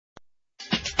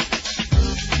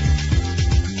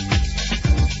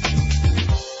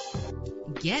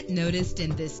Get noticed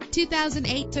in this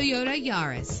 2008 Toyota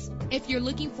Yaris. If you're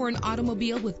looking for an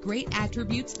automobile with great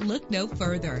attributes, look no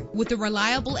further. With a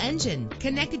reliable engine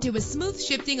connected to a smooth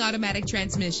shifting automatic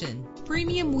transmission,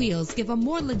 premium wheels give a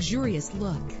more luxurious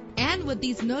look. And with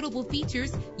these notable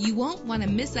features, you won't want to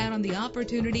miss out on the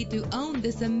opportunity to own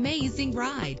this amazing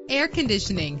ride. Air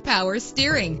conditioning, power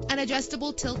steering, an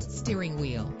adjustable tilt steering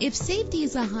wheel. If safety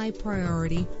is a high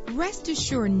priority, rest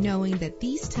assured knowing that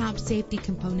these top safety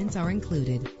components are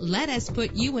included. Let us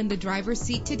put you in the driver's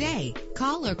seat today.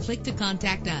 Call or click to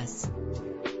contact us.